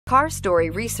Car Story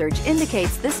research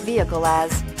indicates this vehicle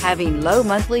as having low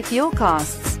monthly fuel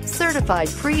costs, certified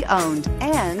pre-owned,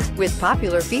 and with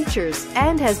popular features,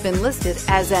 and has been listed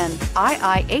as an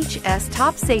IIHS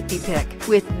top safety pick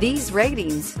with these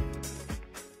ratings.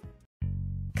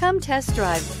 Come test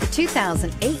drive the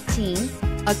 2018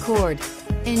 Accord.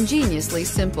 Ingeniously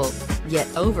simple, yet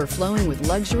overflowing with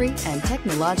luxury and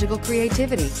technological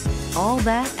creativity. All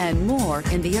that and more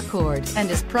in the Accord,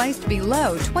 and is priced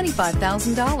below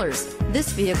 $25,000.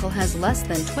 This vehicle has less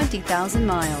than 20,000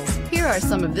 miles. Here are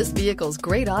some of this vehicle's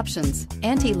great options: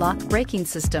 anti-lock braking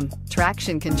system,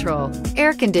 traction control,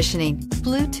 air conditioning,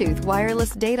 Bluetooth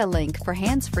wireless data link for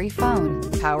hands-free phone,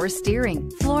 power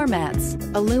steering, floor mats,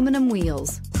 aluminum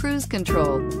wheels, cruise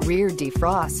control, rear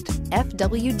defrost,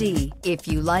 FWD. If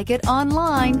you like it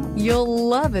online, you'll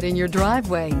love it in your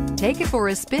driveway. Take it for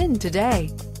a spin today.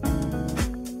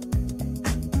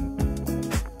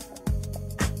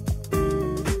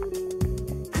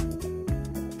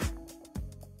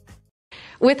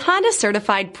 With Honda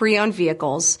certified pre-owned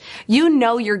vehicles, you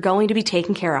know you're going to be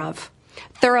taken care of.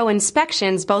 Thorough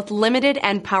inspections, both limited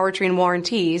and powertrain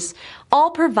warranties, all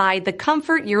provide the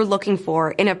comfort you're looking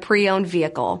for in a pre-owned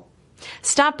vehicle.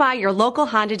 Stop by your local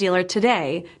Honda dealer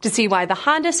today to see why the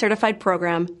Honda certified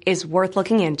program is worth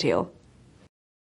looking into.